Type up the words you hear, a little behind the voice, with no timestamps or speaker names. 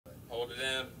Hold it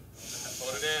in.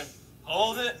 Hold it in.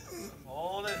 Hold it.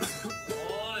 Hold it.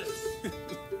 Hold it.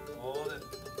 Hold it.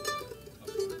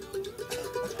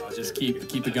 Oh, just keep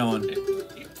it going.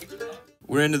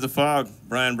 We're into the fog.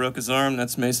 Brian broke his arm.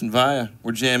 That's Mason Via.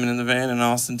 We're jamming in the van in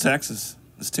Austin, Texas.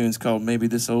 This tune's called Maybe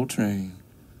This Old Train.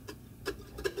 1,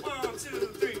 2,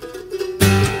 3.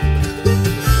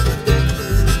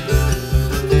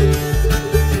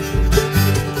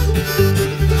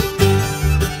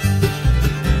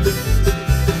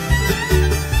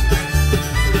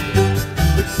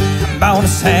 I'm on a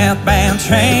southbound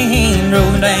train,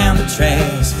 rolling down the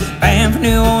tracks, bound for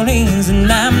New Orleans,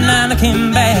 and I'm not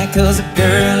looking back, 'cause the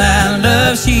girl I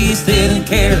love, she's still in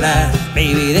Carolina.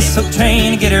 Baby, this old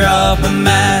train to get her off my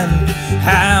mind.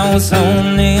 I was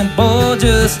only a boy,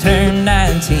 just turned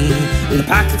 19, with a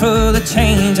pocket full of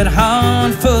change and a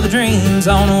heart full of dreams.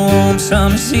 On a warm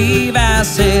summer's eve, I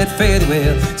said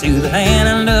farewell to the land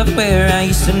I love where I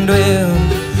used to dwell.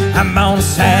 I'm on a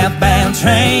southbound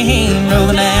train,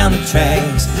 rolling down the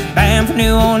tracks, bound for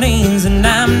New Orleans, and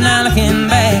I'm not looking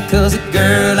back, 'cause the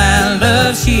girl I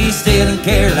love, she's still in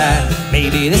Carolina.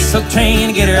 Maybe this old train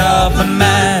to get her off my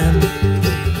mind.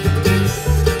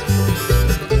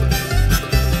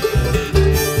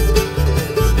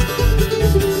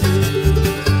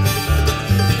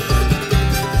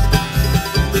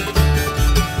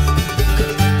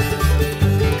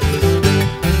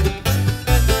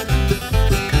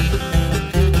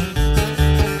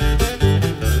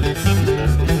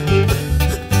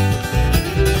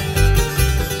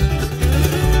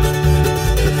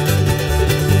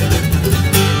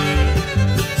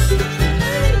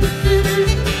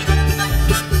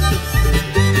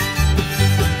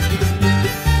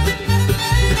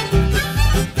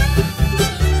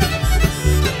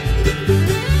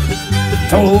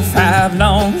 Oh, 5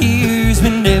 long years we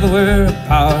never were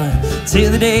apart,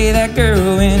 till the day that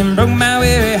girl went and broke my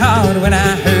weary heart. When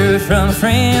I heard from a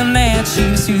friend that she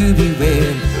used to be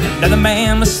wed, another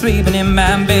man was sleeping in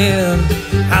my bed.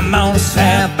 I'm on a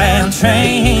southbound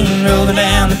train, rolling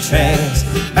down the tracks,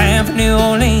 bound for New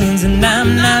Orleans, and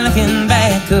I'm not looking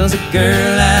back, 'cause the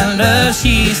girl I love,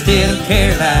 she's still in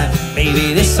Carolina.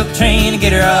 Baby, this old train to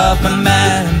get her off my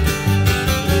mind.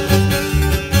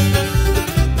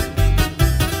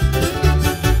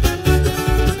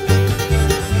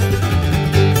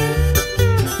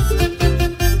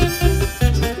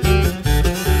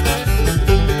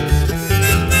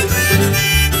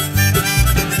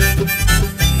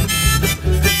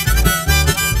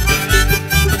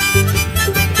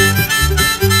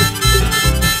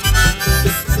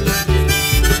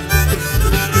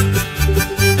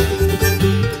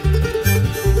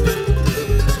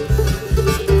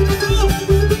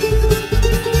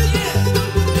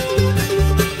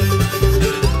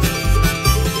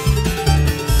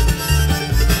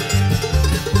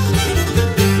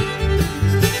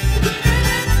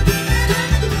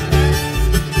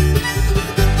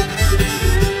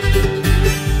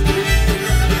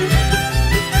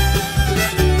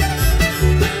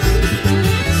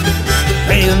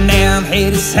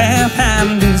 Headed south,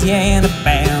 I'm Louisiana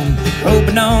bound,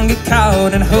 hoping I don't get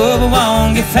caught and hope I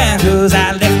won't get found, 'cause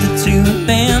I left the two of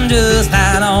them just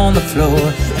lying on the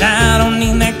floor, and I don't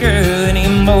need that girl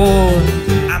anymore.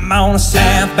 I'm on a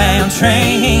southbound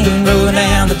train, rolling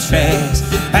down the tracks,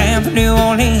 bound for New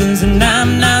Orleans, and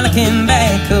I'm not looking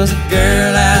back, 'cause the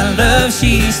girl I love,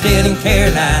 she's still in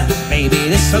Carolina. Maybe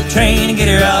this old train to get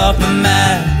her off my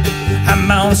mind. I'm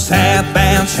on a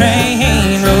southbound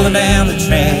train, rolling down the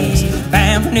tracks,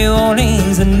 bound for New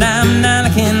Orleans, and I'm not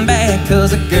looking back,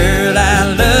 'cause the girl I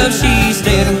love, she's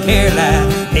still in Carolina.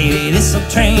 Maybe this old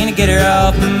train to get her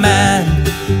off my mind.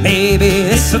 Maybe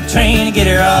this old train to get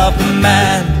her off my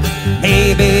mind.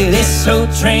 Maybe this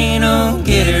old train will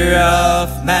get her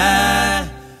off my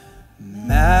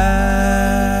mind.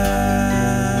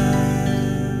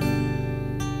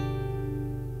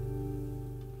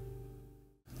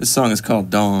 This song is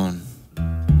called Dawn.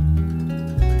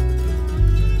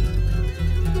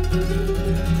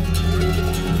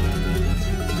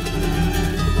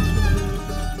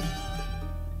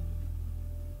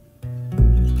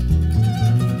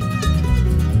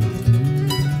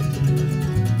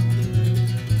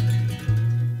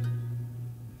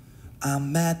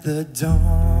 I'm at the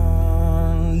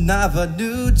dawn of a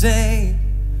new day.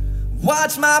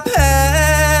 Watch my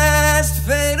past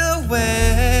fade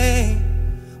away.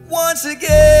 Once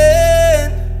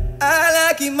again, I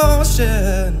lack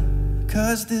emotion,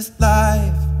 'cause this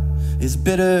life is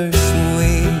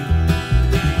bittersweet.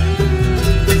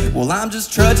 Well, I'm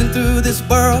just trudging through this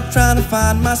world, trying to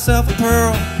find myself a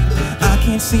pearl. I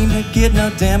can't seem to get no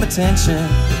damn attention.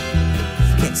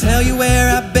 Can't tell you where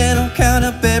I've been or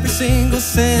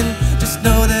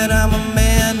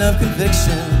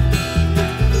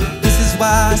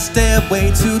stay up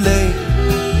way too late,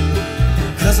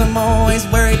 'cause I'm always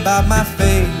worried about my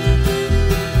fate.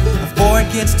 Before it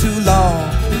gets too long,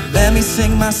 let me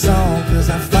sing my song, 'cause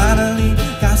I finally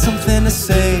got something to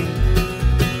say.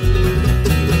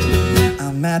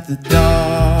 I'm at the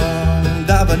dawn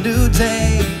of a new day.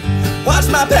 Watch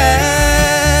my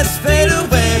past fade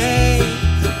away.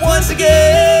 Once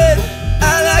again,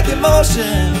 I like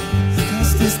emotion,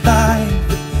 'cause this life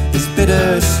is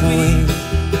bittersweet.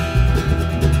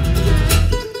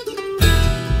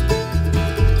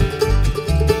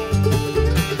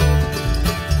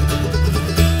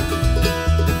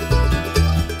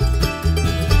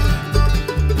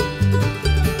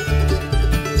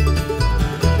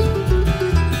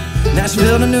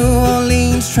 Nashville to New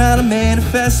Orleans, trying to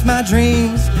manifest my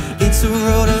dreams. It's a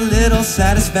road of little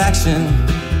satisfaction.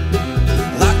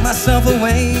 Lock myself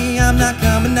away, I'm not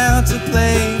coming out to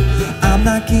play. I'm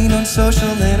not keen on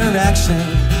social interaction.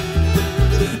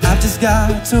 I've just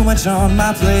got too much on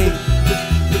my plate.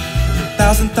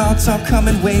 1,000 thoughts are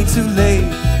coming way too late.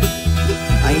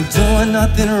 I ain't doing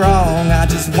nothing wrong, I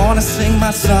just wanna sing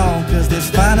my song, 'cause there's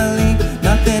finally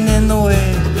nothing in the way.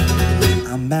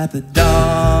 I'm at the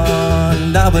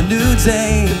dawn of a new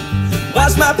day.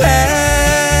 Watch my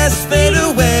past fade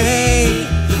away.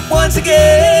 Once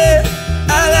again,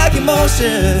 I like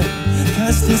emotion,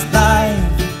 'cause this life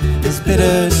is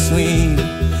bittersweet.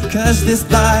 'Cause this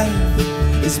life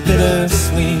is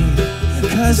bittersweet.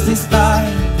 'Cause this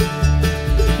life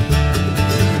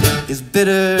is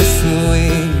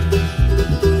bittersweet.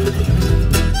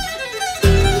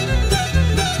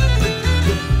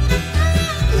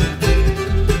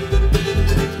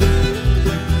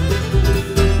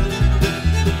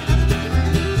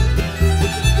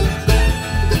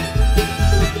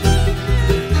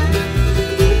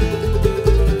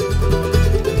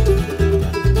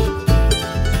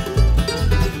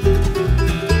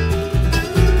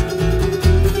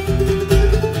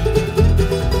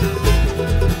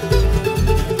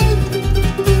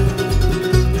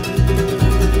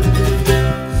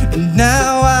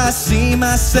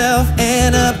 Myself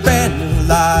in a brand new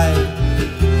light.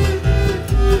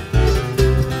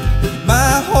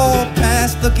 My whole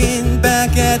past looking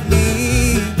back at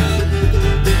me.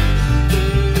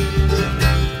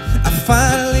 I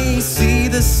finally see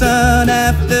the sun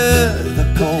after the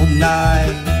cold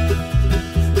night.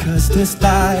 'Cause this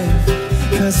life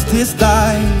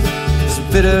is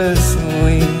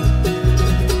bittersweet.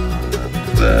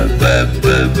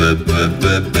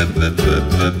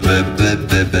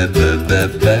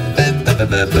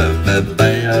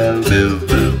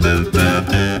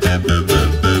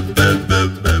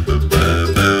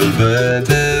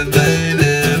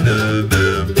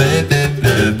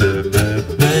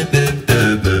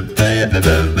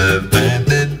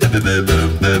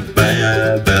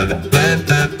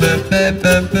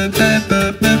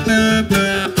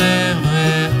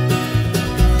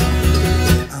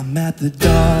 I'm at the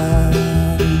dawn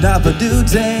of a new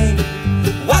day.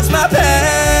 Watch my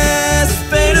past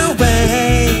fade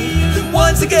away.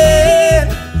 Once again,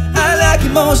 I like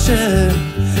emotion,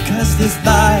 'cause this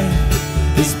life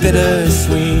is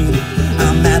bittersweet.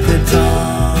 I'm at the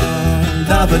dawn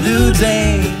of a new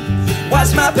day.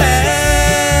 Watch my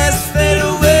past fade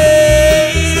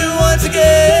away. Once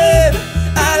again,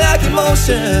 I like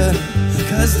emotion,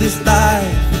 'cause this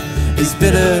life is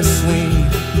bittersweet.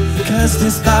 'Cause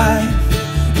this life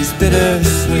is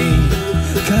bittersweet.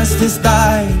 'Cause this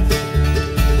life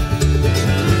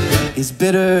is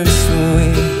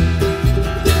bittersweet.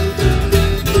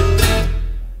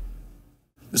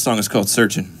 This song is called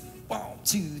Searching. 1,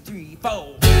 2, 3, 4.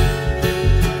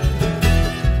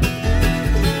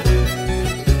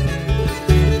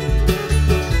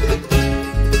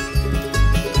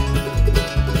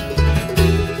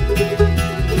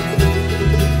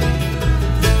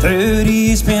 30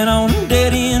 years spent on a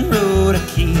dead-end road. I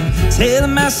keep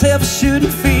telling myself I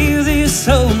shouldn't feel this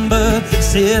old, but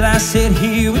still I sit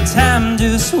here with time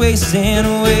just wasting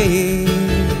away.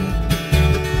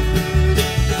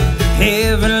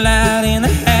 Every light in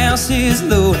the house is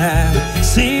low. I'm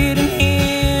sitting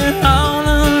here all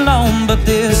alone, but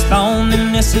this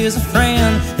loneliness is a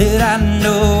friend that I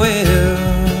know well.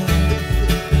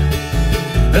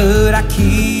 But I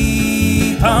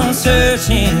keep on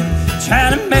searching,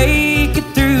 trying to make it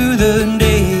through the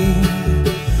day.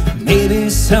 Maybe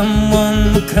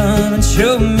someone will come and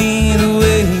show me the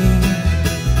way.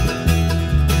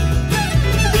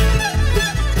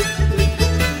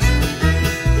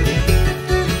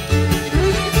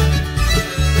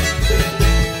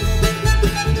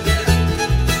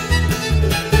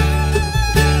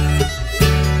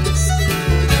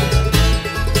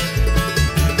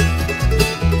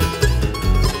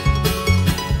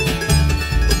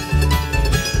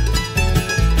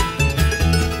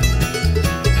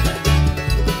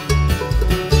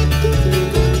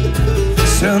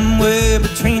 somewhere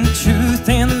between the truth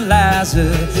and the lies, a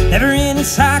never-ending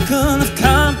cycle of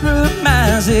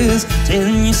compromises,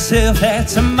 telling yourself that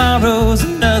tomorrow's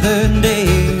another day.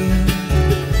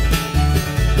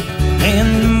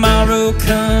 And tomorrow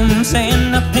comes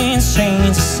and nothing's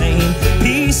changed the same.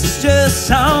 Pieces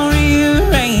just all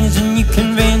rearranged, and you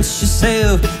convince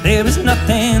yourself there is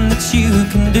nothing that you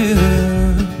can do.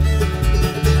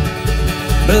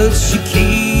 But you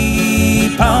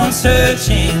keep on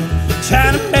searching,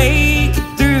 trying to make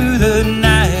it through the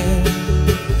night.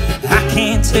 I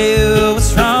can't tell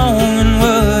what's wrong and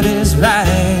what is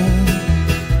right.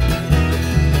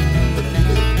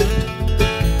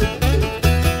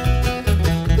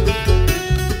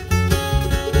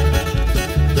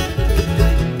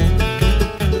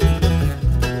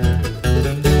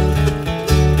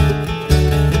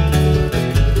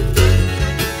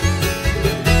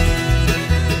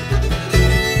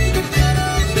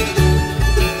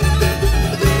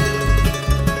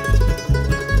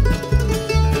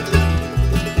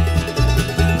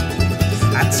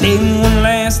 Take one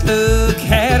last look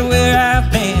at where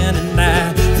I've been, and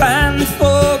I finally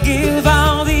forgive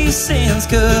all these sins,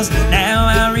 'cause now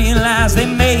I realize they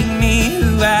make me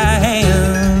who I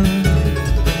am.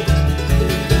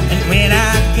 And when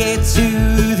I get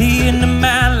to the end of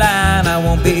my line, I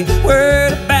won't be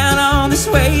worried about all this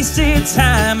wasted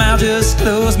time. I'll just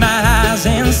close my eyes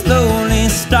and slowly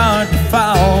start to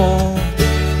fall.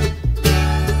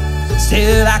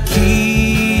 Still I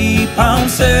keep on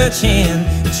searching,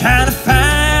 trying to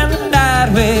find the light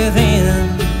within,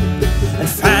 and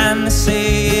finally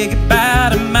say goodbye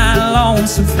to my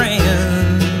lonesome friend.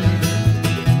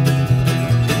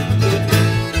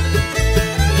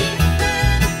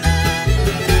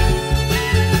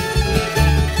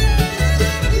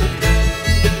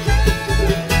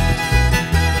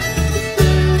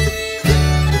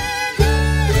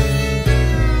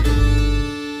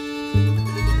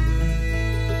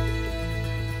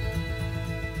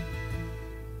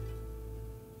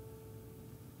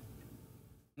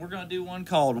 We're going to do one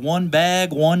called One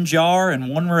Bag, One Jar, and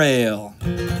One Rail.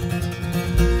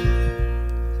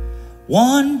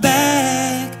 One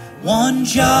bag, one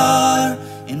jar,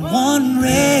 and one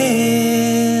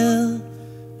rail.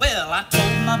 Well, I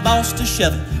told my boss to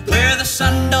shove it where the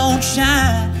sun don't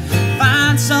shine.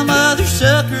 Find some other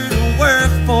sucker to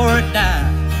work for a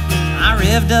dime. I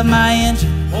revved up my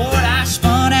engine, Lord, I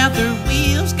spun out the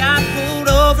wheels. Got pulled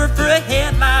over for a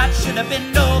headlight, should have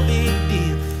been no big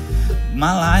deal.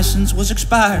 My license was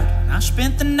expired, I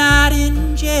spent the night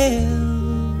in jail.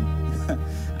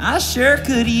 I sure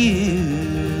could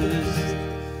use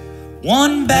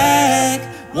one bag,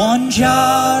 one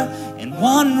jar, and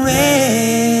one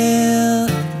rail.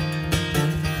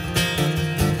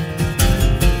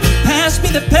 Pass me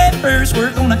the peppers,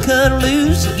 we're gonna cut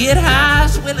loose, get high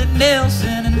as Willie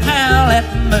Nelson and howl at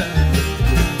the moon.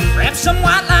 Grab some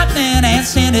white lightning and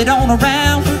send it on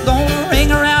around. We're gonna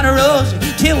ring around a rosy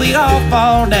till we all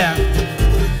fall down.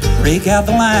 Break out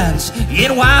the lines,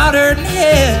 get wilder than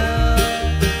hell.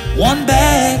 One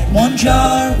bag, one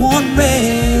jar, one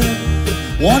rail.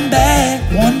 One bag,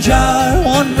 one jar,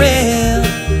 one rail.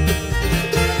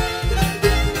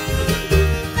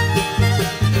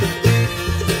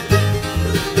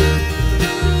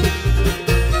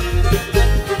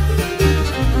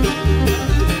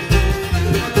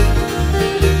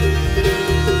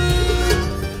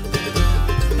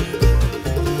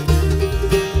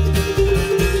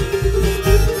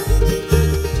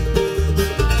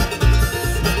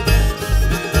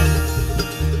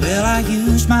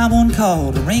 My one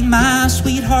call to ring my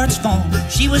sweetheart's phone.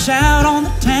 She was out on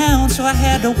the town, so I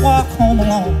had to walk home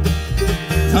alone.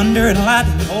 Thunder and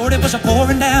lightning, Lord, it was a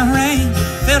pouring down rain.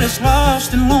 Felt as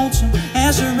lost and lonesome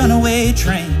as a runaway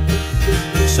train.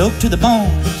 Soaked to the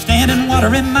bone, standing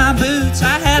water in my boots.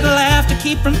 I had to laugh to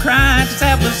keep from crying, 'cause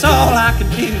that was all I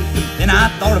could do. Then I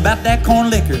thought about that corn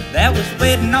liquor that was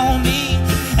waiting on me,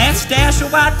 that stash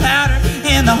of white powder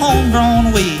and the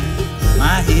homegrown weed.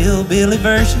 My hillbilly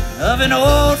version of an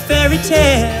old fairy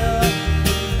tale.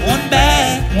 One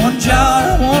bag, one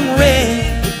jar, one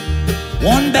rail.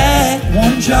 One bag,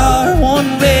 one jar,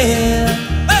 one rail.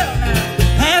 Well,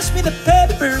 now, pass me the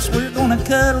peppers, we're gonna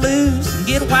cut loose and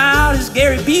get wild as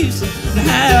Gary Busey and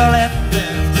howl at the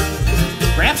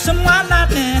moon. Grab some white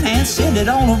lightning and send it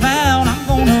all around. I'm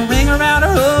gonna ring around a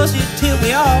rosy till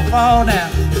we all fall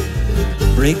down.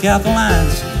 Break out the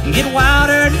lines and get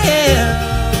wilder than hell.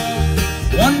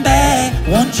 One bag,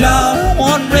 one jar,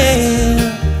 one rail.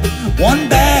 One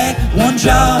bag, one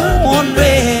jar, one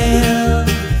rail.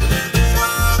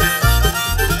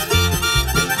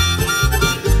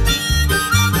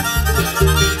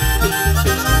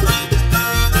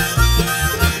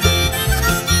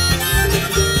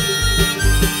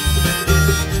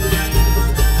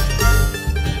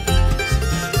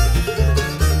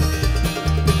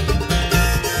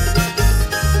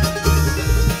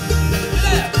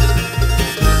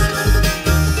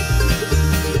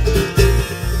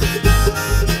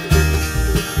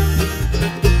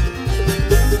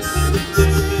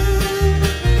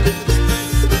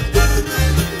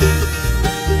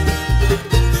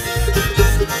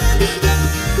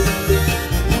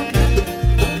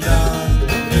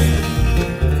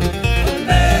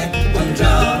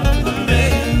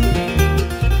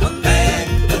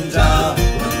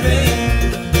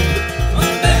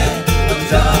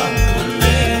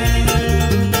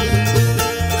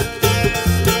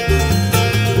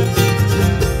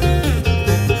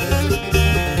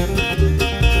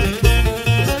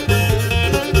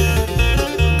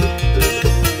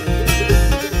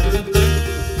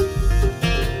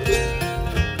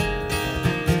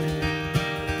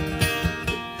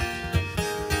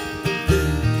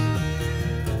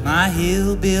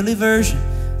 silly version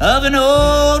of an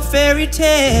old fairy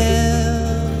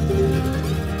tale.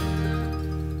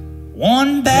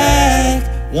 One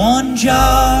bag, one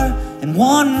jar, and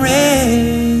one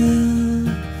rail.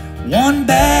 One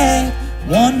bag,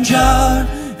 one jar,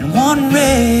 and one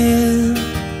rail.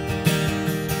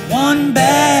 One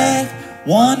bag,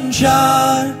 one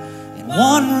jar, and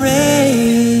one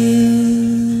rail.